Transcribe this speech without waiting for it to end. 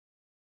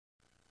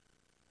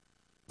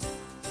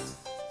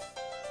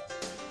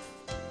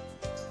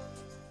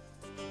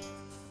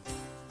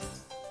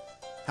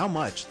How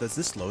much does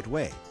this load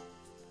weigh?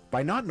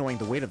 By not knowing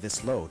the weight of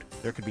this load,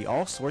 there could be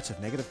all sorts of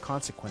negative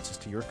consequences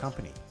to your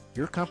company.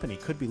 Your company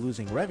could be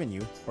losing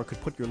revenue or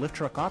could put your lift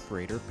truck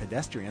operator,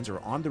 pedestrians,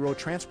 or on-the-road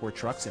transport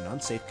trucks in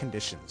unsafe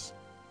conditions.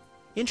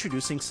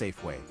 Introducing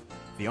Safeway,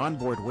 the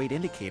onboard weight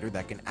indicator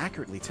that can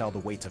accurately tell the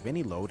weight of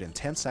any load in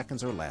 10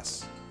 seconds or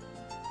less.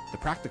 The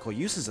practical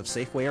uses of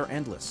Safeway are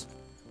endless.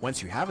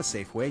 Once you have a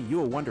Safeway, you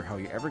will wonder how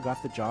you ever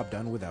got the job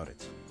done without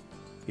it.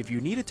 If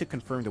you needed to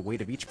confirm the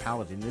weight of each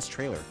pallet in this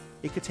trailer,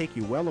 it could take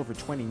you well over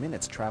 20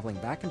 minutes traveling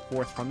back and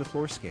forth from the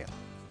floor scale.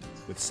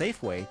 With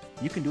Safeway,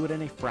 you can do it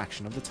in a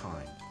fraction of the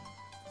time.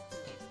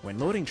 When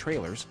loading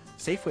trailers,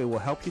 Safeway will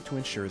help you to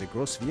ensure the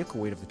gross vehicle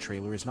weight of the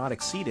trailer is not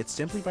exceeded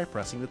simply by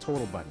pressing the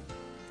total button.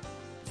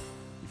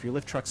 If your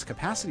lift truck's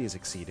capacity is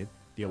exceeded,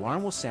 the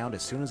alarm will sound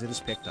as soon as it is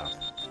picked up.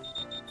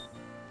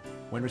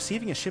 When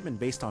receiving a shipment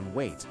based on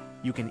weight,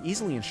 you can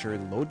easily ensure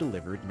the load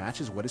delivered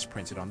matches what is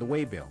printed on the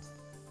weigh bill.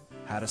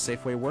 How does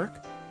Safeway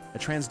work? A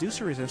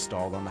transducer is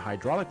installed on the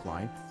hydraulic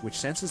line which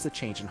senses the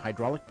change in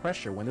hydraulic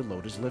pressure when the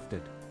load is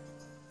lifted.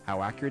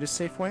 How accurate is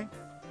Safeway?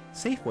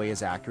 Safeway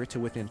is accurate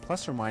to within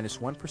plus or minus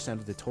 1%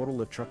 of the total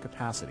lift truck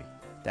capacity.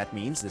 That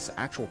means this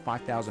actual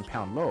 5,000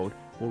 pound load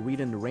will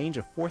read in the range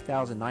of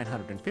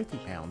 4,950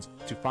 pounds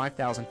to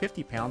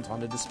 5,050 pounds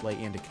on the display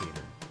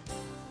indicator.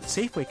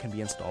 Safeway can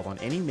be installed on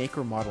any make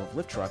or model of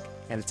lift truck,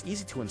 and it's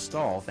easy to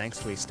install thanks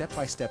to a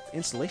step-by-step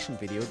installation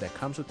video that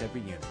comes with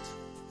every unit.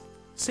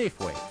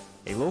 Safeway,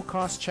 a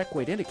low-cost check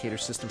weight indicator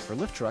system for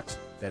lift trucks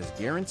that is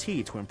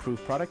guaranteed to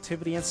improve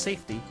productivity and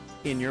safety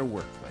in your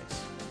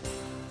workplace.